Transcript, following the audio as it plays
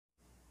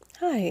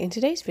Hi, in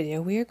today's video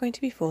we are going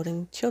to be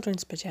folding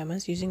children's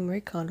pajamas using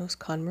Marie Kondo's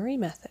Konmari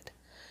method.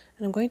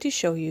 And I'm going to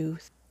show you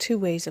two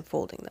ways of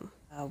folding them.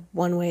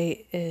 One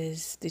way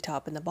is the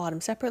top and the bottom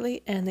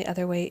separately, and the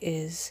other way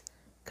is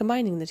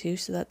combining the two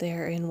so that they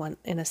are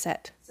in a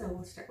set. So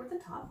we'll start with the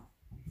top,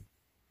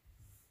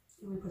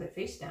 and we put it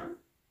face down.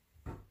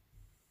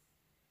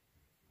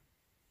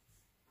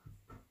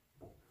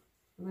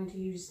 We're going to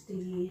use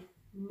the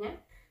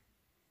neck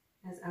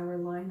as our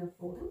line of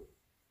folding.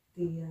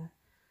 The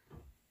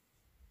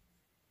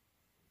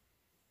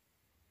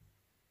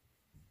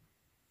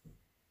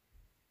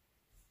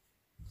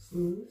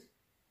smooth.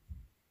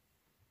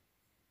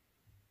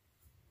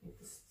 Make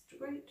this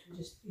straight.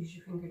 Just use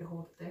your finger to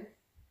hold it there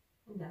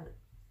and down it.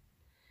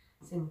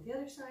 Same with the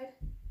other side.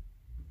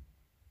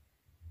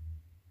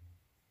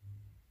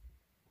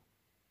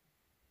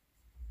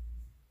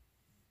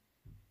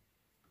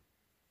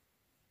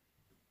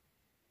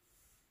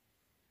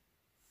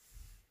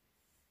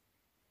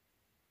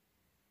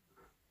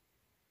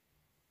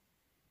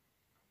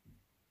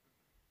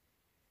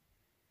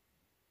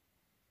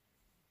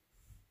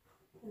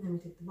 And then we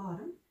take the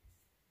bottom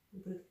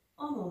and put it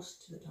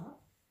almost to the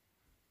top.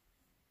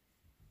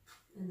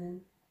 And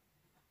then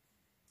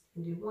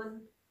you can do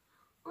one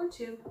or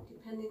two,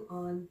 depending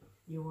on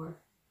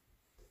your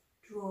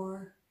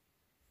drawer,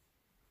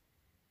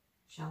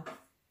 shelf.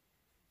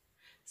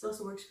 This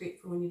also works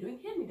great for when you're doing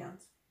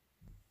hand-me-downs.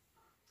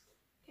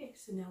 Okay,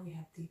 so now we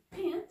have the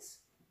pants,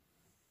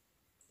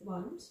 the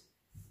bottoms,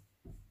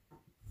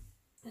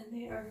 and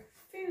they are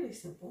fairly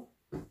simple.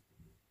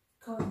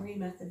 Konmari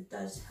method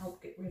does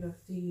help get rid of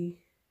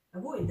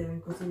avoid the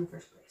wrinkles in the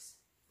first place.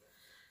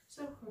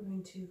 So we're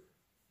going to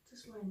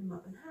just line them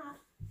up in half,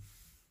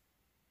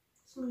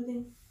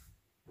 smoothing.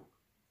 I'm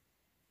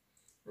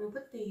going to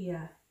put the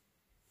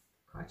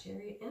crotch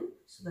area in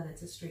so that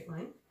it's a straight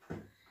line,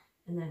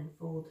 and then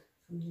fold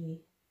from the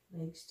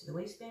legs to the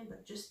waistband,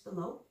 but just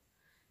below,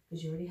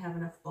 because you already have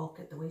enough bulk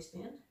at the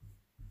waistband,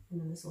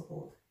 and then this will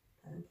hold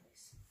that in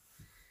place.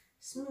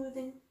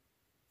 Smoothing,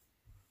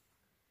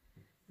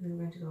 and then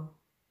we're going to go,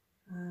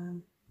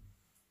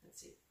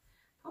 let's see,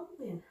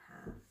 probably in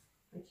half,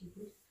 like you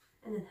would,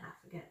 and then half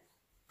again.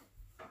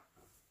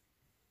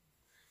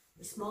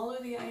 The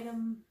smaller the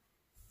item,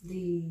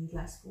 the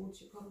less folds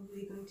you're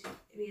probably going to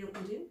be able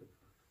to do.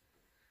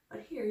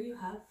 But here you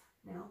have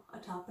now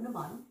a top and a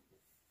bottom,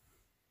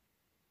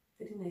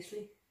 fitting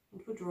nicely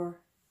into a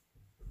drawer,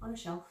 on a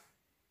shelf,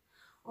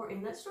 or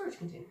in that storage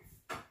container.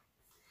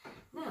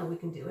 Now we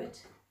can do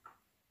it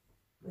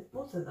with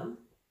both of them.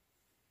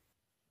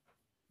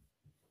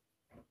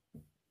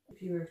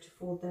 If you were to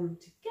fold them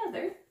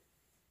together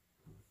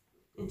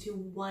into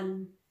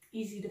one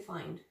easy to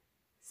find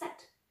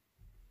set.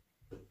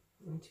 I'm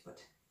going to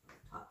put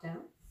top down.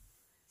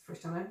 It's the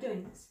first time I'm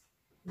doing this.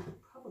 You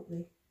could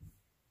probably,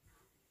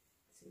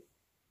 let's see,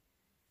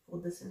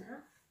 fold this in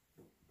half.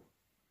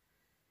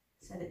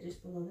 Set it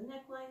just below the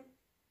neckline.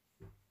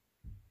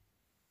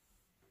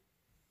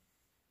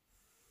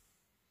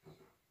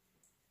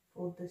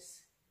 Fold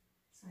this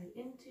side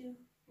into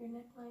your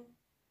neckline.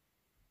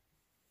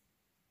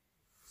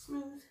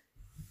 Smooth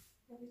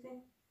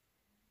everything.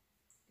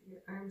 Do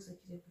your arms like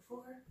you did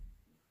before.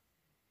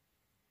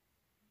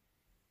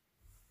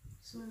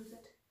 Smooth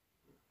it.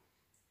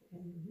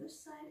 Again on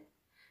this side.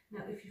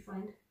 Now if you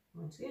find,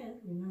 once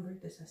again, remember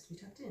this has to be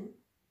tucked in.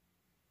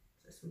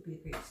 So this would be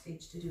a great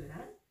stage to do it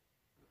at.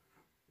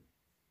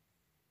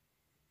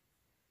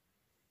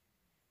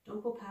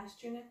 Don't go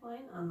past your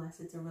neckline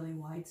unless it's a really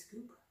wide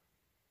scoop.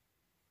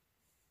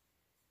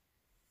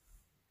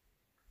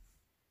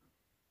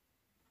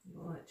 You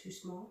don't want it too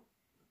small.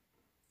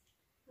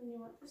 And you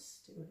want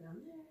this to go down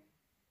there.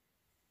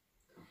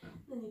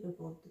 And then you can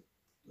fold the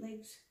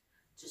legs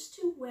just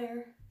to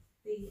where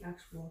the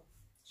actual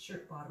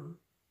shirt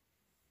bottom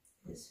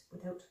is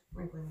without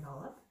wrinkling it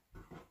all up.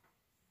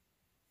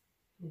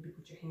 Maybe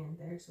put your hand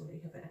there so that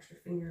you have an extra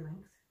finger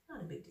length.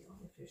 Not a bit deal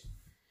if there's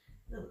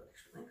a little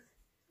extra length.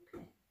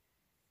 Okay.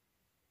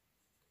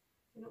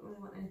 We don't really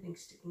want anything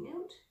sticking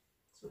out,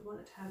 so we want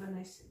it to have a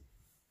nice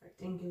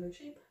rectangular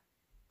shape.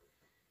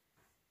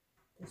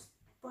 This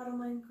bottom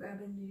line,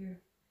 grab into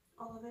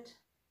all of it.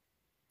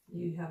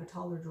 You have a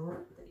taller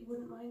drawer that you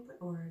wouldn't mind,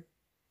 or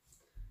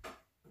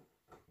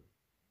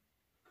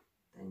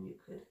then you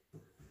could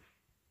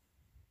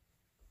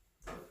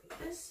fold it like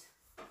this.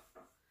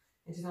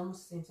 It is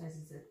almost the same size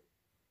as it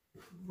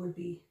would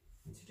be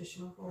in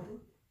traditional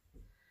folding,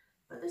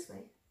 but this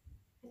way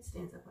it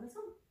stands up on its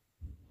own.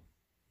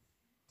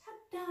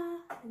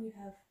 Ta-da! And you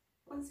have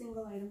one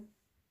single item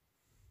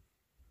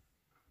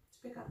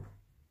to pick up.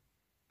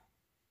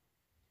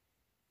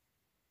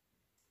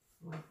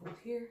 One fold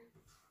here,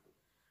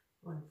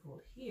 one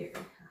fold here.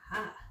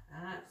 Aha!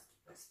 That's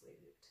the best way to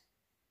do it.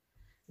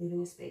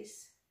 Leaving a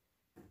space.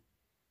 And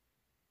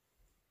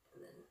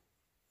then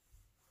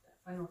that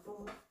final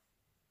fold.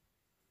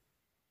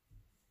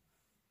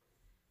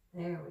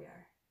 There we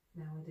are.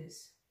 Now it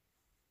is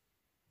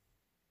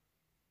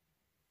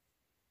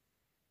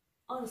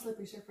on a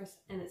slippery surface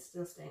and it's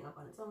still staying up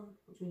on its own,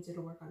 which means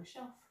it'll work on a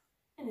shelf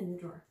and in the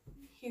drawer.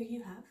 Here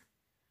you have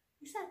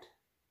your set.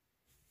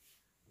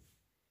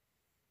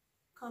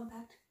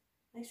 Compact,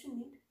 nice and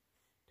neat,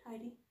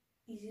 tidy,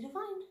 easy to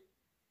find.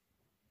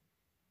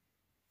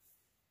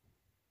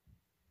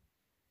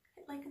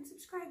 Hit like and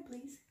subscribe,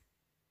 please.